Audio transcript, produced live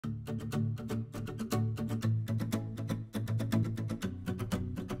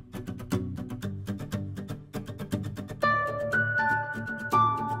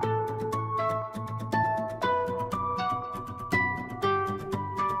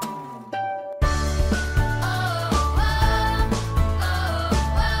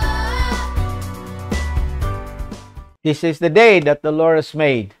This is the day that the Lord has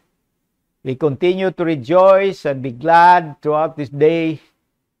made. We continue to rejoice and be glad throughout this day.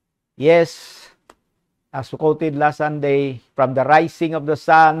 Yes, as we quoted last Sunday, from the rising of the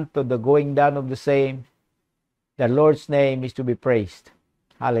sun to the going down of the same, the Lord's name is to be praised.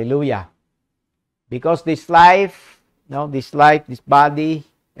 Hallelujah. Because this life, this body,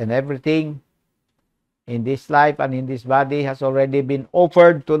 and everything in this life and in this body has already been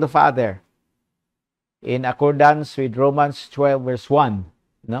offered to the Father in accordance with Romans 12 verse 1.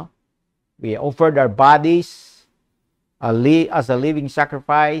 We offered our bodies as a living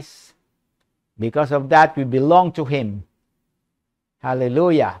sacrifice. Because of that, we belong to Him.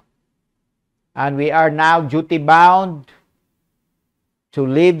 Hallelujah. And we are now duty bound to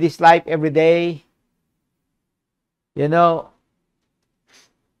live this life every day,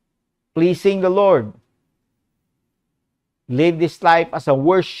 pleasing the Lord. Live this life as a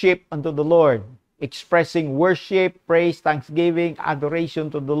worship unto the Lord, expressing worship, praise, thanksgiving, adoration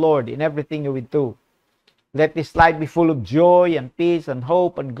to the Lord in everything you will do. Let this life be full of joy and peace and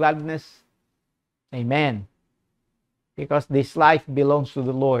hope and gladness. Amen. Because this life belongs to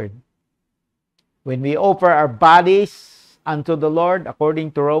the Lord. When we offer our bodies unto the Lord,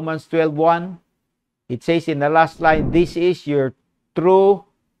 according to Romans 12:1, it says in the last line, this is your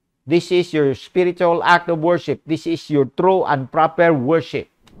spiritual act of worship. This is your true and proper worship.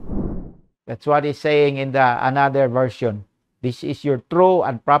 That's what it's saying in the another version. This is your true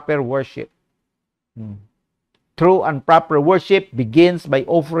and proper worship. True and proper worship begins by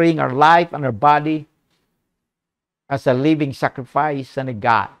offering our life and our body as a living sacrifice unto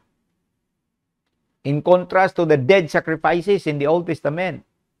God. In contrast to the dead sacrifices in the Old Testament.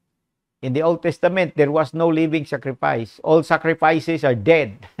 In the Old Testament, there was no living sacrifice. All sacrifices are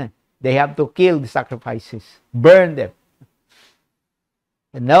dead. They have to kill the sacrifices, burn them.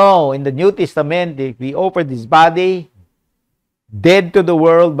 No, in the New Testament, we offer this body, dead to the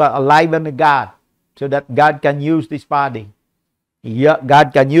world, but alive unto God, so that God can use this body.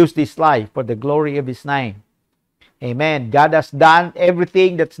 God can use this life for the glory of His name. Amen. God has done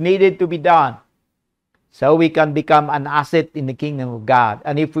everything that's needed to be done, so we can become an asset in the kingdom of God.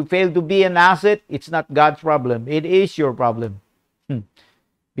 And if we fail to be an asset, it's not God's problem. It is your problem.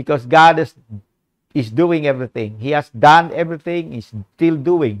 Because God is doing everything. He has done everything. He's still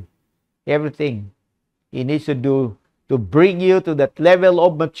doing everything He needs to do to bring you to that level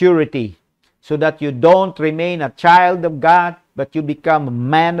of maturity, so that you don't remain a child of God, but you become a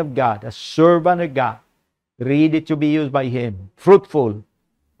man of God, a servant of God, ready to be used by Him, fruitful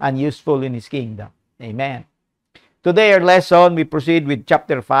and useful in His kingdom. Amen. Today, our lesson, we proceed with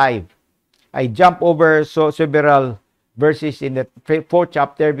chapter 5. I jump over several verses in the 4th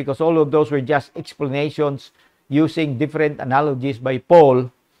chapter because all of those were just explanations using different analogies by Paul.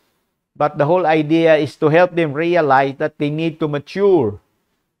 But the whole idea is to help them realize that they need to mature,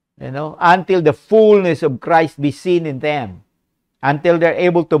 until the fullness of Christ be seen in them, until they're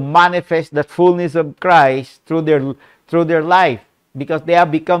able to manifest the fullness of Christ through their life. Because they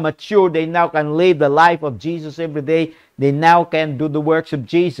have become mature, they now can live the life of Jesus every day. They now can do the works of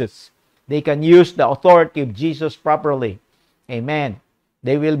Jesus. They can use the authority of Jesus properly. Amen.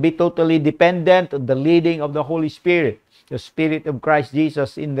 They will be totally dependent on the leading of the Holy Spirit, the Spirit of Christ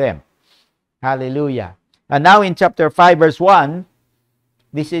Jesus in them. Hallelujah. And now in chapter 5 verse 1,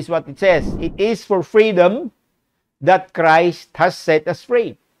 this is what it says. It is for freedom that Christ has set us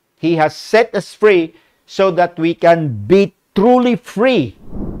free. He has set us free so that we can be truly free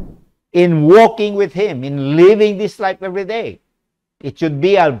in walking with Him, in living this life every day. It should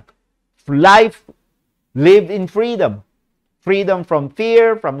be a life lived in freedom. Freedom from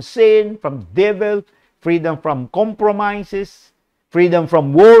fear, from sin, from devil, freedom from compromises, freedom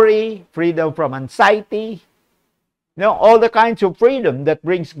from worry, freedom from anxiety. All the kinds of freedom that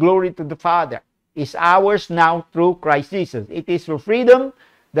brings glory to the Father is ours now through Christ Jesus. It is for freedom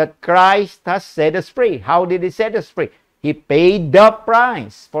that Christ has set us free. How did He set us free? He paid the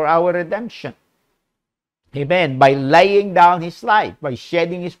price for our redemption. Amen. By laying down His life, by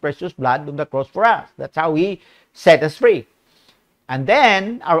shedding His precious blood on the cross for us. That's how He set us free. And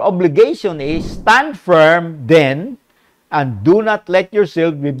then, our obligation is, stand firm then, and do not let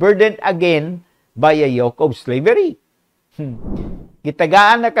yourself be burdened again by a yoke of slavery.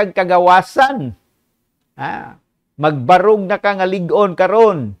 Gitagaan na kag kagawasan. Magbarog na kang aligon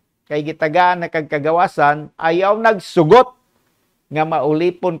karon. Kay gitagaan na kag kagawasan, ayaw nagsugot nga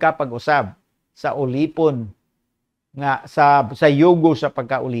maulipon ka pag-usab sa ulipon nga sa yugo sa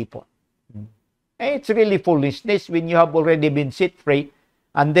pagkaulipon. It's really foolishness when you have already been set free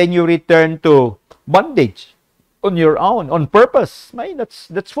and then you return to bondage on your own, on purpose.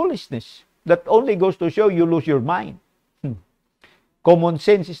 That's foolishness. That only goes to show you lose your mind. Common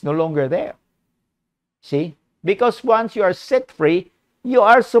sense is no longer there. See? Because once you are set free, you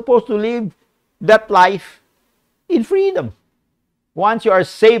are supposed to live that life in freedom. Once you are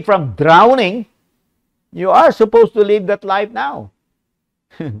saved from drowning, you are supposed to live that life now.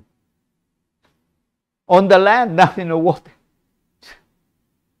 On the land, not in the water.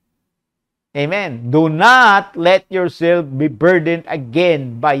 Amen. Do not let yourself be burdened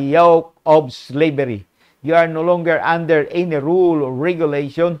again by yoke of slavery. You are no longer under any rule or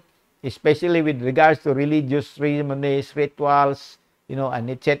regulation, especially with regards to religious ceremonies, rituals, and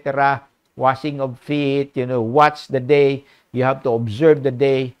etc. Washing of feet, watch the day. You have to observe the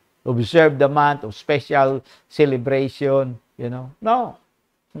day, observe the month of special celebration, No.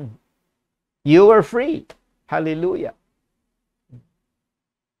 You are free. Hallelujah.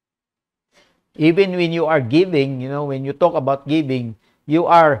 Even when you are giving, when you talk about giving, you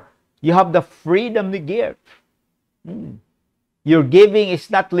have the freedom to give. Your giving is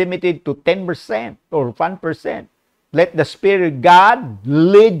not limited to 10% or 1%. Let the Spirit of God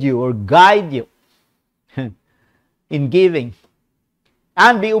lead you or guide you in giving.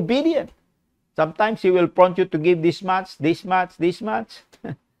 And be obedient. Sometimes He will prompt you to give this much, this much, this much.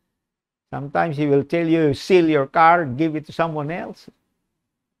 Sometimes He will tell you, sell your car, give it to someone else.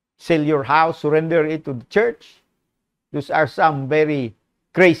 Sell your house, surrender it to the church. Those are some very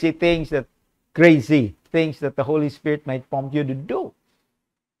crazy things that the Holy Spirit might prompt you to do,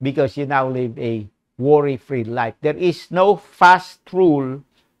 because you now live a worry-free life. There is no fast rule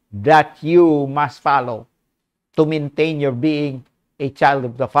that you must follow to maintain your being a child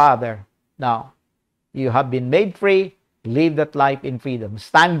of the Father. Now, you have been made free. Live that life in freedom.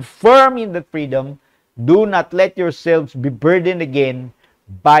 Stand firm in that freedom. Do not let yourselves be burdened again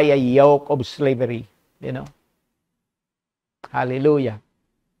by a yoke of slavery. Hallelujah.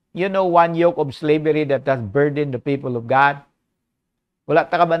 One yoke of slavery that has burdened the people of God. Wala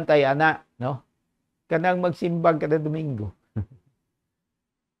ta kabantay, ana, no? Kanang magsimbag kada Domingo.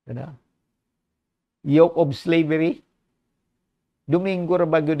 Yoke of slavery. Domingo ra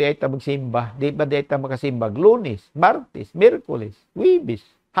bagyo di ta magsimba. Di ba di ta makasimbag? Lunes, Martes, Miyerkules, Huwebes,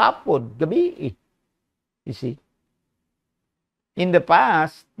 hapon, gabi. You see? In the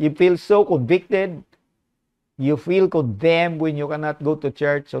past, you feel so convicted. You feel condemned when you cannot go to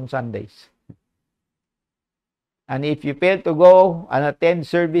church on Sundays. And if you fail to go and attend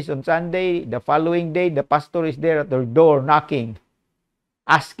service on Sunday, the following day, the pastor is there at your door knocking,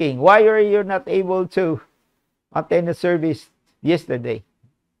 asking, why are you not able to attend the service yesterday?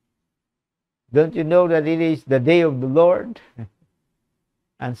 Don't you know that it is the day of the Lord?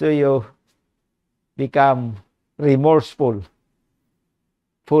 And so you become remorseful,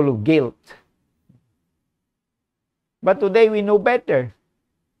 full of guilt. But today we know better.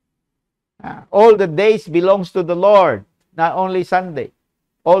 All the days belongs to the Lord, not only Sunday.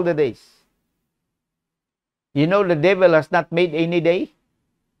 All the days. The devil has not made any day.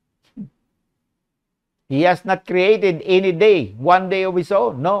 He has not created any day, one day of his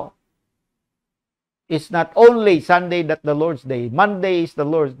own. No. It's not only Sunday that the Lord's day. Monday is the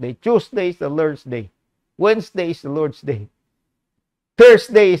Lord's day. Tuesday is the Lord's day. Wednesday is the Lord's day.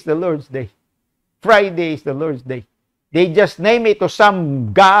 Thursday is the Lord's day. Friday is the Lord's day. They just name it to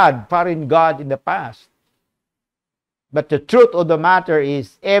some god, foreign god in the past. But the truth of the matter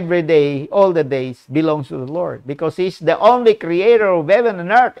is, every day, all the days, belongs to the Lord. Because He's the only creator of heaven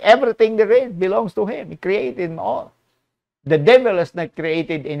and earth. Everything there is belongs to Him. He created them all. The devil has not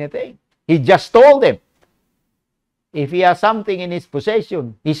created anything. He just stole them. If he has something in his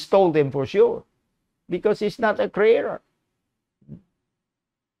possession, he stole them for sure. Because he's not a creator.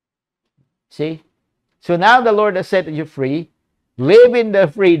 See? So now the Lord has set you free. Live in the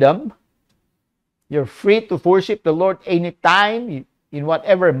freedom. You're free to worship the Lord anytime, in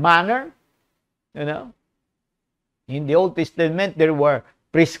whatever manner. In the Old Testament, there were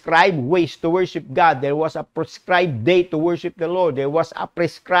prescribed ways to worship God. There was a prescribed day to worship the Lord. There was a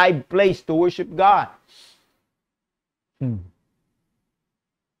prescribed place to worship God. In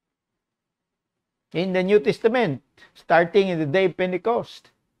the New Testament, starting in the day of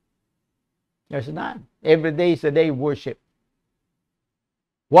Pentecost, there's none. Every day is a day of worship.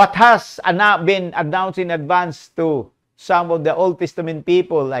 What has been announced in advance to some of the Old Testament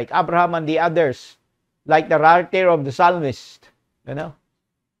people, like Abraham and the others, like the writer of the psalmist,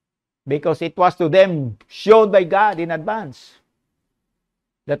 because it was to them shown by God in advance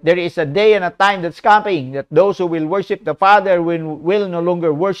that there is a day and a time that's coming that those who will worship the Father will no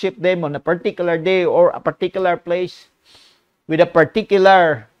longer worship them on a particular day or a particular place with a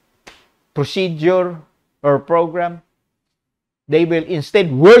particular procedure or program. They will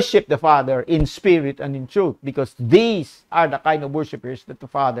instead worship the Father in spirit and in truth, because these are the kind of worshipers that the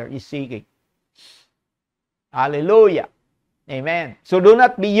Father is seeking. Hallelujah. Amen. So do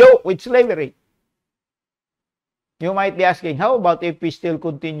not be yoked with slavery. You might be asking, how about if we still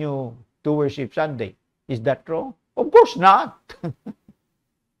continue to worship Sunday? Is that wrong? Of course not.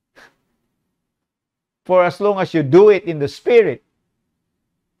 For as long as you do it in the spirit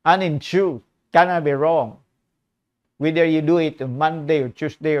and in truth, cannot be wrong. Whether you do it on Monday or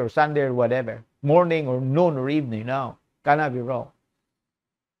Tuesday or Sunday or whatever, morning or noon or evening, no, cannot be wrong.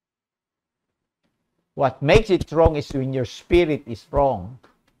 What makes it wrong is when your spirit is wrong.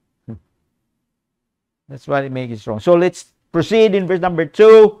 That's what it makes it wrong. So let's proceed in verse number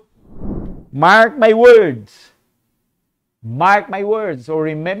 2. Mark my words. Mark my words, or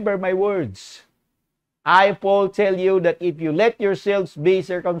remember my words. I, Paul, tell you that if you let yourselves be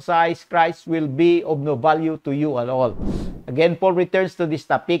circumcised, Christ will be of no value to you at all. Again, Paul returns to this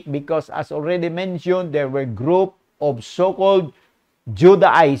topic because, as already mentioned, there were a group of so-called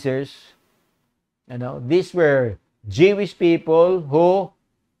Judaizers. These were Jewish people who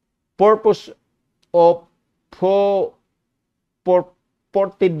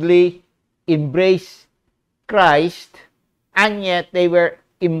purportedly embraced Christ, and yet they were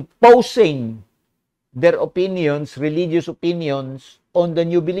imposing their opinions, religious opinions, on the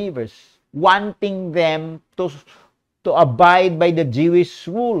new believers, wanting them to abide by the Jewish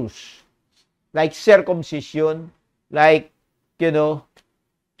rules, like circumcision, like,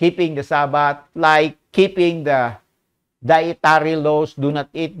 keeping the Sabbath, like keeping the dietary laws, do not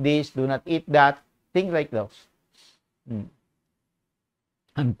eat this, do not eat that, things like those.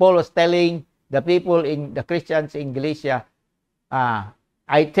 And Paul was telling the people, the Christians in Galatia,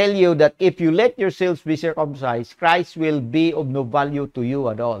 I tell you that if you let yourselves be circumcised, Christ will be of no value to you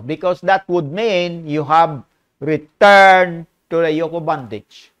at all. Because that would mean you have returned to the yoke of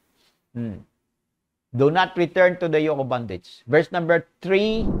bondage. Do not return to the yoke of bondage. Verse number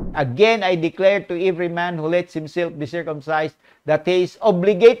 3, again I declare to every man who lets himself be circumcised that he is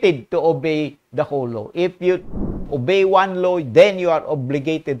obligated to obey the whole law. If you obey one law, then you are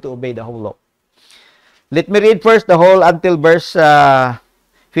obligated to obey the whole law. Let me read first the whole until verse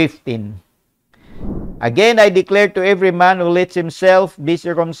 15. Again, I declare to every man who lets himself be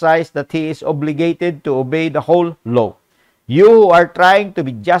circumcised that he is obligated to obey the whole law. You who are trying to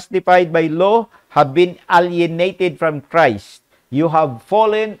be justified by law have been alienated from Christ. You have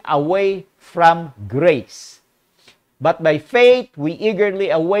fallen away from grace. But by faith, we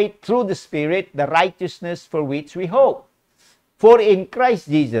eagerly await through the Spirit the righteousness for which we hope. For in Christ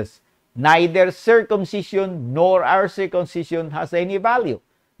Jesus, neither circumcision nor our circumcision has any value.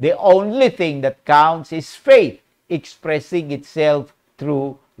 The only thing that counts is faith, expressing itself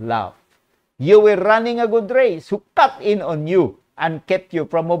through love. You were running a good race, who cut in on you and kept you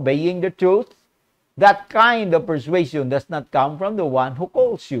from obeying the truth. That kind of persuasion does not come from the one who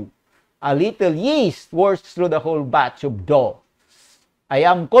calls you. A little yeast works through the whole batch of dough. I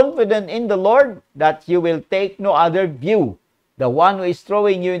am confident in the Lord that you will take no other view. The one who is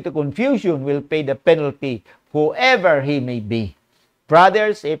throwing you into confusion will pay the penalty, whoever he may be.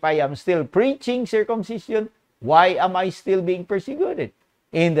 Brothers, if I am still preaching circumcision, why am I still being persecuted?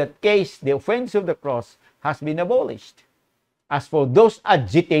 In that case, the offense of the cross has been abolished. As for those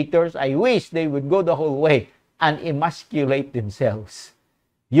agitators, I wish they would go the whole way and emasculate themselves.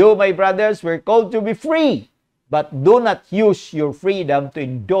 You, my brothers, were called to be free, but do not use your freedom to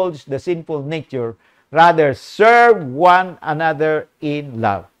indulge the sinful nature. Rather, serve one another in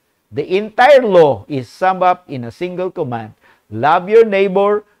love. The entire law is summed up in a single command. Love your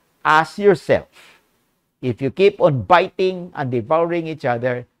neighbor as yourself. If you keep on biting and devouring each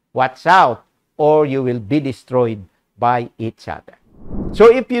other, watch out, or you will be destroyed by each other.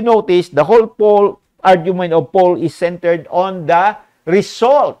 So if you notice, the whole argument of Paul is centered on the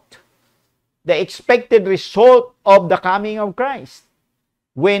result, the expected result of the coming of Christ.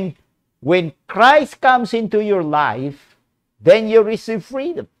 When Christ comes into your life, then you receive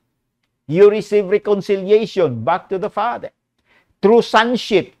freedom. You receive reconciliation back to the Father. True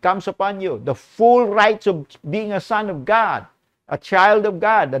sonship comes upon you. The full rights of being a son of God, a child of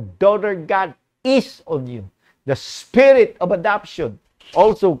God, a daughter of God is on you. The spirit of adoption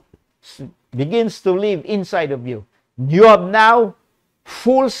also begins to live inside of you. You have now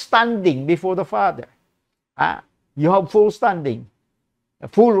full standing before the Father. You have full standing,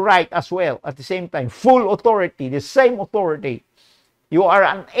 full right as well at the same time, full authority, the same authority. You are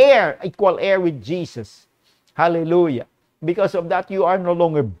an heir, equal heir with Jesus. Hallelujah. Because of that, you are no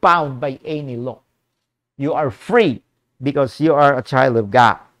longer bound by any law. You are free because you are a child of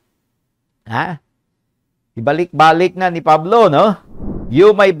God. Ibalik-balik na ni Pablo, no?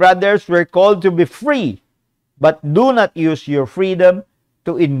 You, my brothers, were called to be free, but do not use your freedom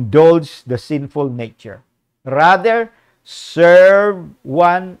to indulge the sinful nature. Rather, serve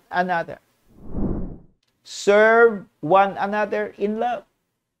one another. Serve one another in love.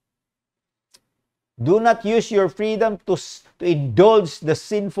 Do not use your freedom to indulge the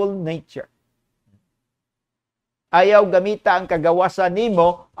sinful nature. Ayaw gamita ang kagawasan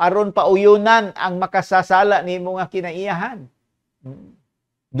nimo aron pauyunan ang makasasala nimo nga kinaiyahan.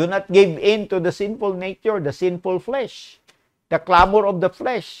 Do not give in to the sinful nature, the sinful flesh. The clamor of the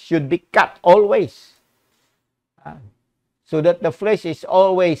flesh should be cut always. So that the flesh is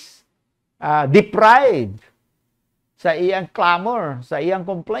always deprived sa iyang clamor, sa iyang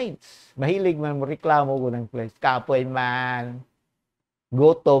complaints. Mahilig man mo reklamo ko ng flesh. Kapoy man,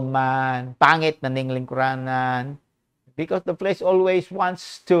 gutom man, pangit na ning lingkuranan. Because the flesh always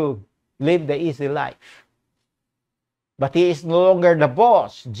wants to live the easy life. But he is no longer the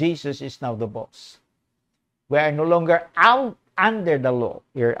boss. Jesus is now the boss. We are no longer out under the law.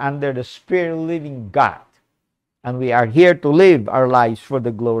 We are under the Spirit living God. And we are here to live our lives for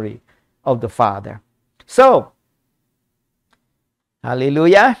the glory of the Father. So,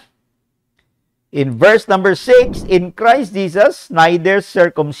 hallelujah. In verse number 6, in Christ Jesus, neither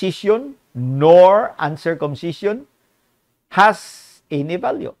circumcision nor uncircumcision has any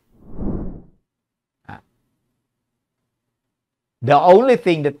value. The only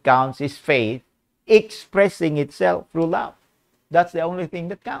thing that counts is faith expressing itself through love. That's the only thing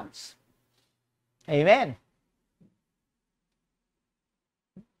that counts. Amen.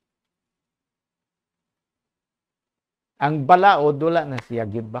 Ang balaod, wala na siya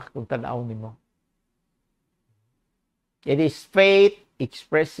gibak kung tanaw nimo. It is faith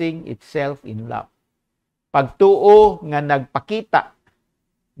expressing itself in love. Pagtuo nga nagpakita,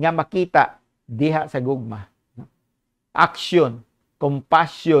 nga makita diha sa gugma. Action,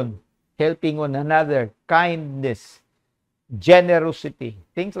 compassion, helping one another, kindness, generosity,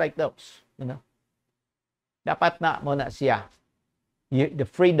 things like those. Dapat na mo na siya. The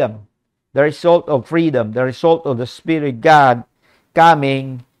freedom, the result of freedom, the result of the Spirit God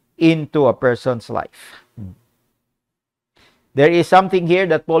coming into a person's life. There is something here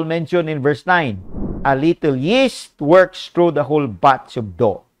that Paul mentioned in verse 9. A little yeast works through the whole batch of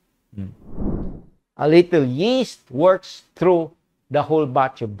dough. A little yeast works through the whole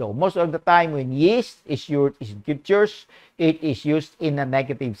batch of dough. Most of the time when yeast is used in scriptures, it is used in a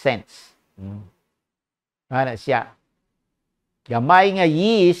negative sense. Ano siya? Gamay nga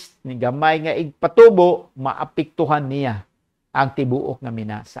yeast, gamay nga igpatubo, maapektuhan niya ang tibuok nga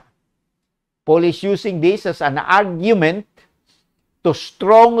minasa. Paul is using this as an argument to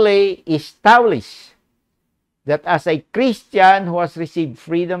strongly establish that as a Christian who has received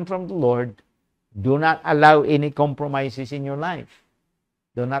freedom from the Lord, do not allow any compromises in your life.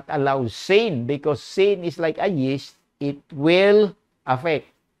 Do not allow sin, because sin is like a yeast. It will affect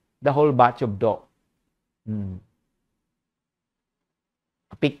the whole batch of dough.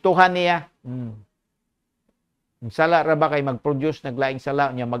 Apektuhan niya. Ang sala ra ba kay mag-produce naglaing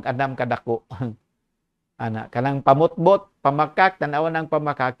sala niya, mag-anam kadako. Ana, kanang pamutbot, pamakak, tanawan ng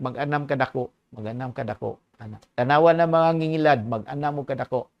pamakak, mag-anam kadako, mag-anam kadako. Ana, tanawan ng mga ngingilad, mag-anam mo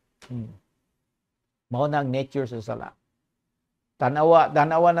kadako. Mao na ang nature sa sala. Tanawa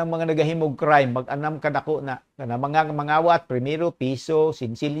ng mga nagahimog crime, mag-anam kadako na. Kana mga mangawat, primero piso,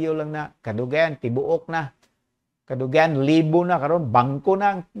 sinsilyo lang na, kadugan tibuok na. Kadugan libo na karon, bangko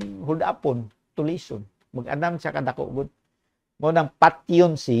na hudapon, tulison. Mag-anam siya kadako gud. Mao nang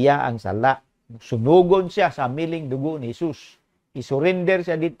patyon siya ang sala. Sunugon siya sa miling dugo ni Jesus. I-surrender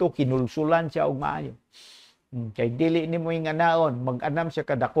siya dito, kinulsulan siya og maayo. Kay dili nimo yung anaon, mag-anam siya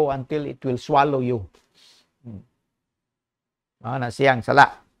kadako until it will swallow you. Na siyang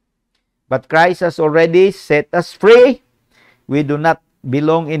sala. But Christ has already set us free. We do not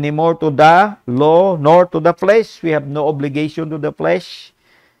belong anymore to the law nor to the flesh. We have no obligation to the flesh.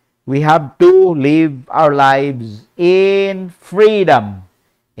 We have to live our lives in freedom.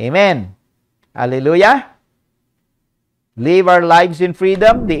 Amen. Hallelujah. Live our lives in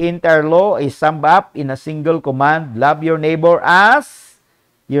freedom. The entire law is summed up in a single command. Love your neighbor as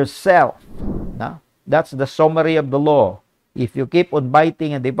yourself. No? That's the summary of the law. If you keep on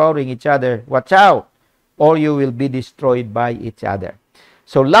biting and devouring each other, watch out, or you will be destroyed by each other.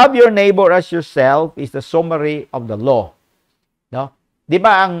 So, love your neighbor as yourself is the summary of the law. No? Di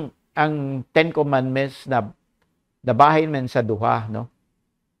ba ang Ten Commandments na bahin man sa duha, no?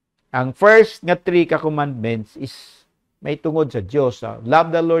 Ang first nga 3 ka commandments is may tungod sa Diyos.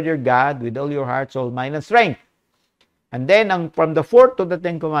 Love the Lord your God with all your heart, soul, mind, and strength. And then, from the 4th to the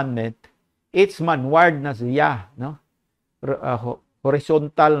 10th commandment, It's manward na siya, no?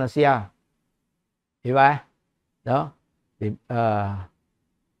 Horizontal na siya. Di ba? No?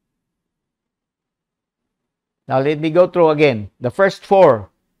 Now, let me go through again. The first four.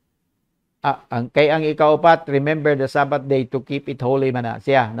 Kay ang ikaapat, remember the Sabbath day to keep it holy man na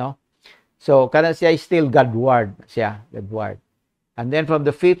siya, no? So, kana siya is still God word siya, God word. And then from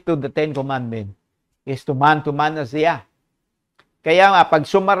the 5th to the 10th commandment is to man na siya. Kaya nga, pag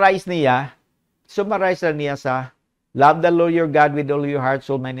summarize niya sa love the Lord your God with all your heart,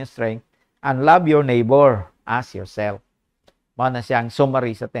 soul, mind, and strength, and love your neighbor as yourself. Mao na siyang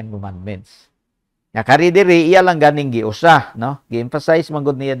summary sa 10 commandments. Nga kari diri iya lang ganing giusa, no? Gi-emphasize man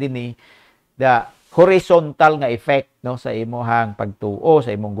gud niya dinhi the horizontal nga effect, no, sa imong pagtuo sa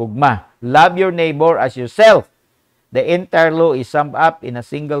imong gugma. Love your neighbor as yourself. The entire law is summed up in a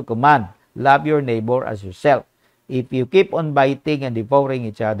single command. Love your neighbor as yourself. If you keep on biting and devouring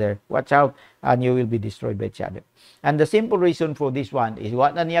each other, watch out and you will be destroyed by each other. And the simple reason for this one is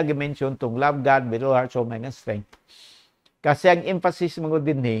what na niya gi-mention tong love God with all heart, soul, mind, and strength. Kasi ang emphasis mo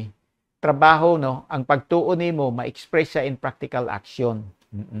din trabaho, no, ang pagtuo nimo ma-express sa in practical action.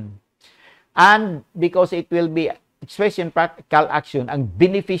 And because it will be expressed in practical action, ang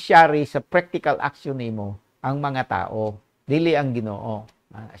beneficiary sa practical action nimo ang mga tao, dili ang Ginoo.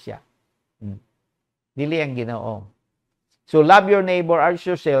 Siya. Dili ang Ginoo. So love your neighbor as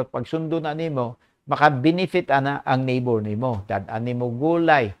yourself. Pag sundo na nimo, maka-benefit ana ang neighbor nimo. Dad-an nimo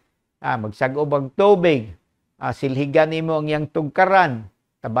gulay, magsag-ob ang tubig, silhigan nimo ang iyang tugkaran,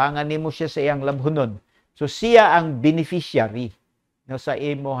 tabangan nimo siya sa iyang labhunon. So siya ang beneficiary, no, sa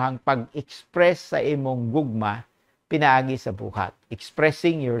imong pag-express sa imong gugma pinaagi sa buhat.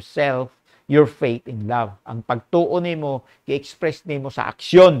 Expressing yourself, your faith in love. Ang pagtuo nimo i-express nimo sa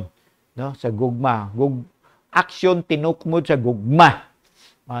aksyon, no, sa gugma. Aksyon tinukmod sa gugma.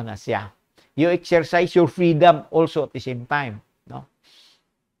 Ana siya. You exercise your freedom also at the same time, no?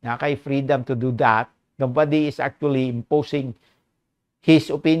 Na kay freedom to do that. Nobody is actually imposing his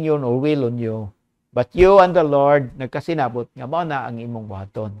opinion or will on you. But you and the Lord, nagkasinabot nga mao na ang imong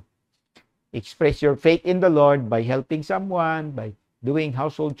buhaton. Express your faith in the Lord by helping someone, by doing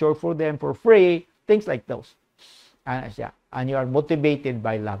household chore for them for free, things like those. And you are motivated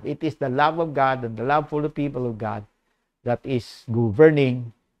by love. It is the love of God and the love for the people of God that is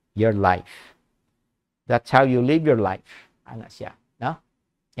governing your life. That's how you live your life. Ana siya, no?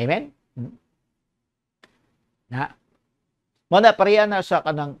 Amen? Na Mana pareha na sa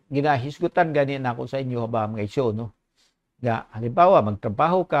kanang ginahisgutan gani na ako sa inyo ba mga isyo, no? Ya, halimbawa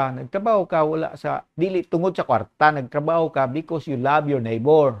nagtrabaho ka wala sa dili tungod sa kwarta, nagtrabaho ka because you love your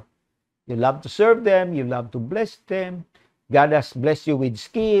neighbor. You love to serve them, you love to bless them. God has blessed you with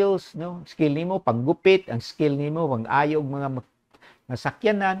skills, no? Skill nimo panggupit, ang skill nimo pang-ayog mga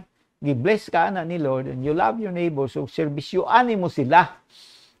masakyanan. Gi-bless ka na ni Lord and you love your neighbor, so serbisyoan mo sila.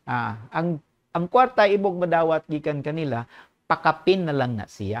 Ang kwarta ibog madawat gikan kanila, pakapin na lang na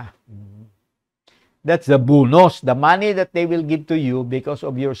siya. That's the bonus. The money that they will give to you because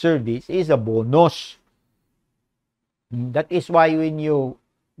of your service is a bonus. That is why when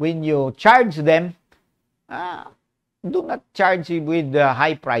you charge them, do not charge with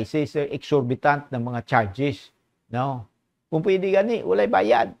high prices or exorbitant na mga charges. No. Kung pwede gani, walay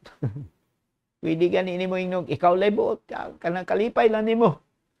bayad. Pwede gani nimo ingnog, ikaw labot, kanang kalipay lang nimo.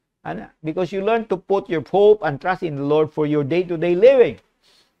 Because you learn to put your hope and trust in the Lord for your day-to-day living.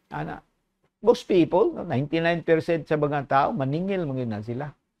 Most people, 99% sa mga tao, maningil mga sila.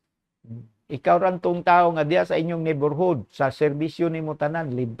 Ikaw ran tong tao nga diya sa inyong neighborhood, sa serbisyo nimo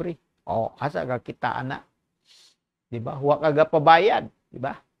tanan libre. Asa ka kita ana. Di ba? Wa ka gapabayad, di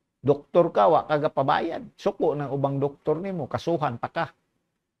ba? Doktor ka, wa ka gapabayad. Suko ng ubang doktor nimo, kasuhan pa ka.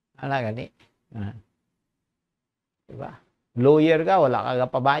 Ana gani. Di ba? Lawyer ka, wala ka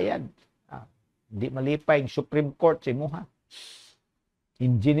gapabayad. Hindi malipay ang Supreme Court sa imuha.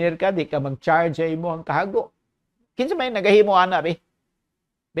 Engineer ka, di ka mag-charge sa imo ang kahago. Kinsa may nagahimo ana, be?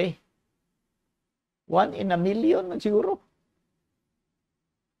 1 in a million man siguro.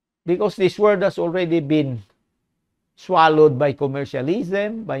 Because this world has already been swallowed by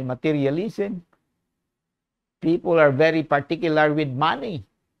commercialism, by materialism. People are very particular with money.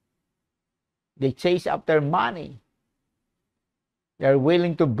 They chase after money. They are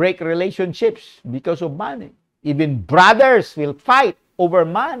willing to break relationships because of money. Even brothers will fight over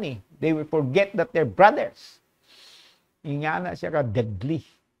money. They will forget that they're brothers. Ingana siya ka deadly.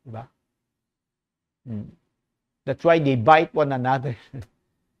 Diba? That's why they bite one another.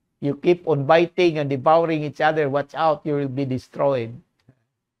 You keep on biting and devouring each other, watch out, you will be destroyed.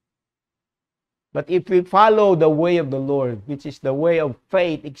 But if we follow the way of the Lord, which is the way of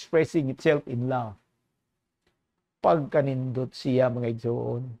faith expressing itself in love, pagkanindot siya mga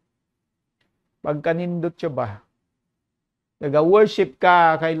igsoon. Pagkanindot siya ba? Naga-worship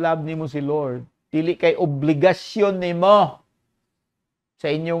ka kay love nimo si Lord. Dili kay obligasyon nimo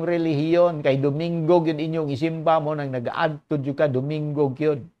sa inyong relihiyon. Kay Domingo yun inyong isimba mo nang nag-adto jud ka Domingo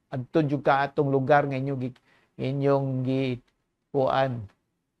yun. Adto jud ka atong lugar nga inyong kuan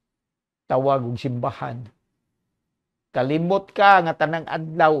tawag og simbahan. Kalimot ka nga tanang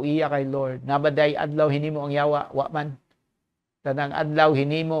adlaw iya kay Lord. Nabaday adlaw hinimo ang yawa, wa man. Tanang adlaw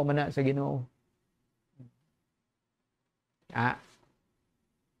hinimo man na sa Ginoo.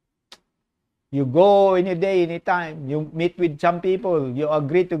 You go any day, any time. You meet with some people. You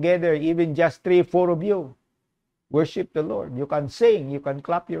agree together, even just 3, 4 of you. Worship the Lord. You can sing. You can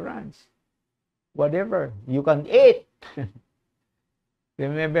clap your hands. Whatever. You can eat.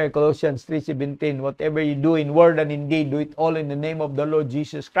 Remember Colossians 3:17, whatever you do in word and in deed, do it all in the name of the Lord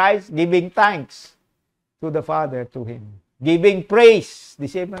Jesus Christ, giving thanks to the Father, to Him. Giving praise, the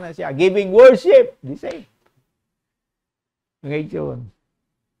same na siya. Giving worship, the same. Ngayon.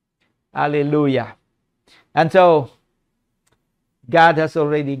 Hallelujah. And so, God has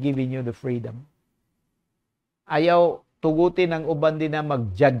already given you the freedom. Ayaw tugutin ang uban din na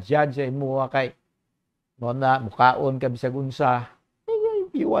mag-judge sa imuha kay mo na mukaon ka bisag unsa.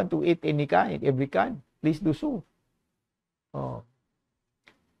 If you want to eat any kind, every kind, please do so. Oh.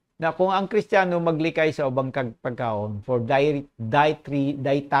 Na kung ang Kristiyano maglikay sa ubang pagkaon for dietary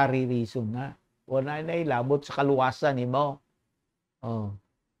reason na, wala na ilabot sa kaluwasan nimo. Oh.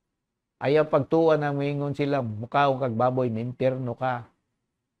 Ayaw pagtuan ang mingon sila, mukaon kag baboy, may impierno ka.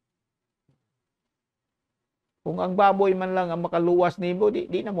 Kung ang baboy man lang ang makaluwas nimo, di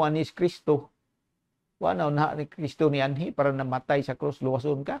na mo anis Kristo. Wala na ni Kristo ni anhi para namatay sa krus,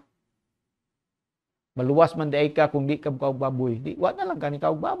 luwason ka. Maluwas man day ka kung di ka kaog baboy. Di wa na lang ka ni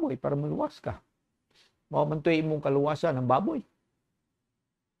kaog baboy para maluwas ka. Mao man toy imong kaluwasan ng baboy.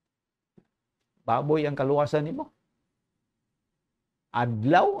 Baboy ang kaluwasan nimo.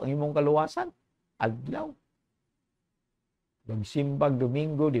 Adlaw ang imong kaluwasan. Adlaw. Magsimbag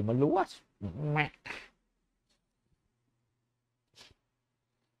Domingo di maluwas.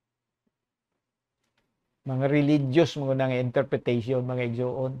 Mga religious mga interpretation, mga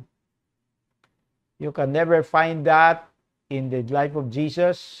igsoon. You can never find that in the life of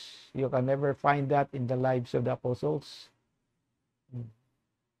Jesus. You can never find that in the lives of the apostles.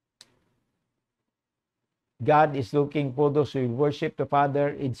 God is looking for those who worship the Father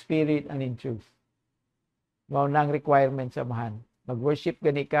in spirit and in truth. Mao nang requirement sa mahan. Mag-worship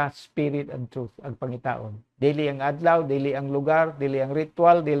gani ka, spirit and truth ang pangitaon. Dili ang adlaw, dili ang lugar, dili ang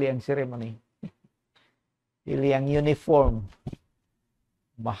ritual, dili ang ceremony. Dili ang uniform.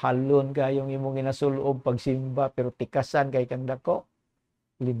 Mahalon kayong imong ginasulob pagsimba pero tikasan kay kang dako.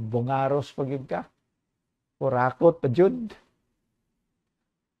 Limbongaros pagyud ka. Kurakot pa jud.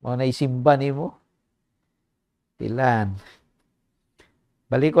 Mao na isimba nimo. Tilan.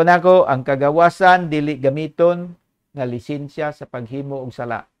 Balikon nako, ang kagawasan dili gamiton nga lisensya sa paghimo og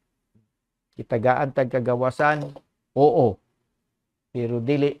sala. Kitagaan tag kagawasan, oo. Pero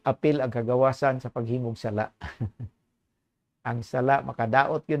dili apil ang kagawasan sa paghimo og sala. Ang sala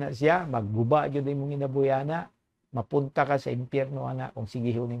makadaot gyud na siya, magguba gyud imong inabuyana, mapunta ka sa impyerno ana kung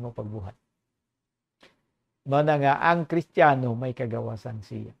sigihon nimo pagbuhat. Mao na nga ang Kristiyano may kagawasan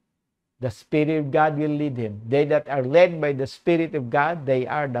siya. The Spirit of God will lead him. They that are led by the Spirit of God, they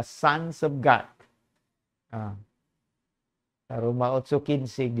are the sons of God. Roma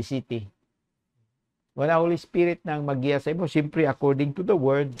 8:15-17. Wala Holy Spirit nang magiya sa imo, simpre according to the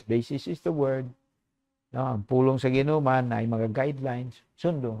Word, basis is the Word. No, ang pulong sa Ginoo man ay mga guidelines,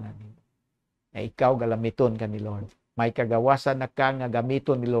 sundo nga nimo. Na ikaw galamiton ka ni Lord. May kagawasan na ka nga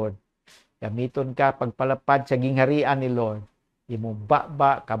gamiton ni Lord. Gamiton ka pagpalapad sa gingharian ni Lord. Imong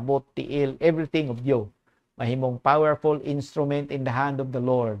baba, kabot, tiil, everything of you. Mahimong powerful instrument in the hand of the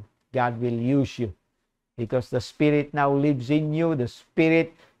Lord. God will use you. Because the Spirit now lives in you. The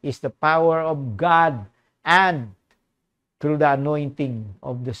Spirit is the power of God. And through the anointing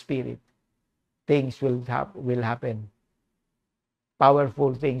of the Spirit, things will happen.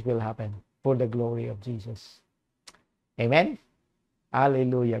 Powerful things will happen for the glory of Jesus. Amen?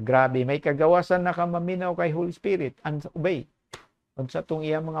 Hallelujah. Grabe. May kagawasan na ka maminaw kay Holy Spirit. And obey. Sa itong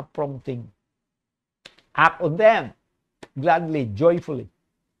iyang mga prompting. Act on them. Gladly, joyfully.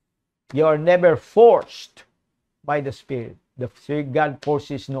 You are never forced by the Spirit. The Spirit God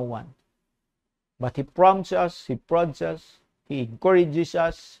forces no one. But He prompts us, He prods us, He encourages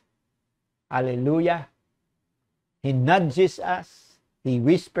us. Hallelujah. He nudges us. He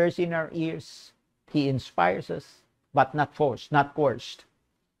whispers in our ears. He inspires us, but not forced, not coerced.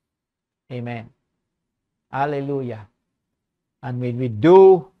 Amen. Hallelujah. And when we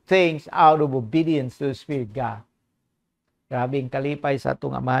do things out of obedience to the Spirit God, grabing kalipay sa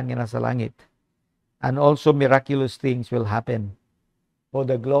atong Amahan nga nasa langit. And also miraculous things will happen for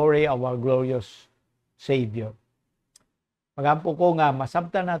the glory of our glorious Savior. Magampo ko nga,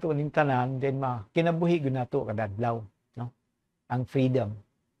 masabtan nato ning tanan, then kinabuhi gyud nato kadadlaw, no? Ang freedom.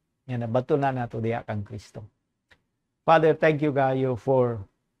 Yan nabato na nato diha kang Kristo. Father, thank you gayo for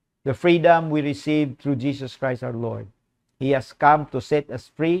the freedom we received through Jesus Christ our Lord. He has come to set us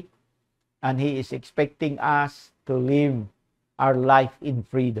free, and He is expecting us to live our life in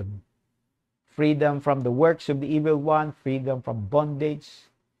freedom. Freedom from the works of the evil one, freedom from bondage,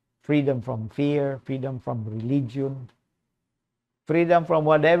 freedom from fear, freedom from religion, freedom from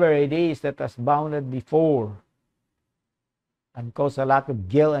whatever it is that has bounded before and caused a lot of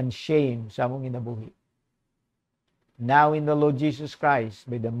guilt and shame sa among inabuhi. Now in the Lord Jesus Christ,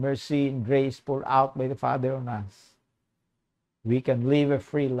 by the mercy and grace poured out by the Father on us, we can live a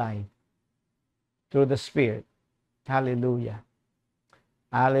free life through the Spirit. Hallelujah.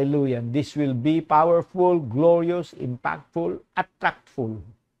 Hallelujah. And this will be powerful, glorious, impactful, attractful.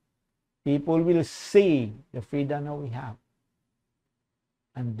 People will see the freedom that we have.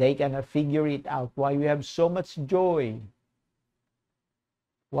 And they cannot figure it out why we have so much joy,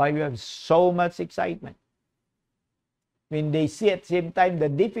 why we have so much excitement. When they see at the same time the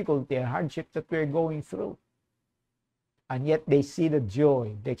difficulty and hardship that we're going through. And yet they see the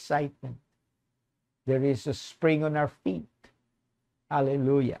joy, the excitement. There is a spring on our feet.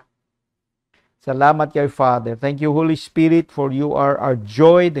 Hallelujah. Salamat kay Father. Thank you, Holy Spirit, for you are our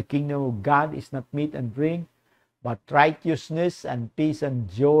joy. The kingdom of God is not meat and drink, but righteousness and peace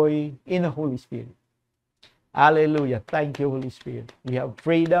and joy in the Holy Spirit. Hallelujah. Thank you, Holy Spirit. We have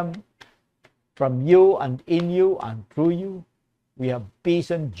freedom from you and in you and through you. We have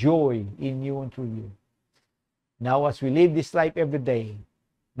peace and joy in you and through you. Now as we live this life every day,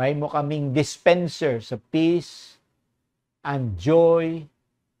 may mo kaming dispenser sa peace and joy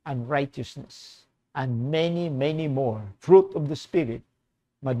and righteousness and many, many more fruit of the Spirit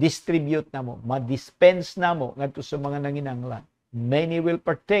ma-distribute na mo, ma-dispense na mo ngadto sa mga nanginanglan. Many will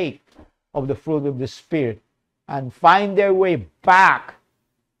partake of the fruit of the Spirit and find their way back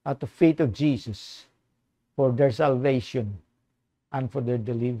at the feet of Jesus for their salvation and for their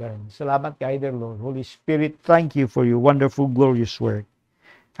deliverance. Salamat kay dear Lord. Holy Spirit, thank you for your wonderful, glorious work.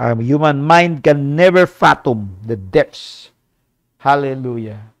 Our human mind can never fathom the depths,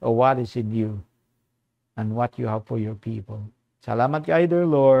 hallelujah, of what is in you and what you have for your people. Salamat kay dear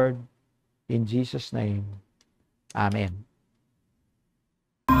Lord. In Jesus' name, Amen.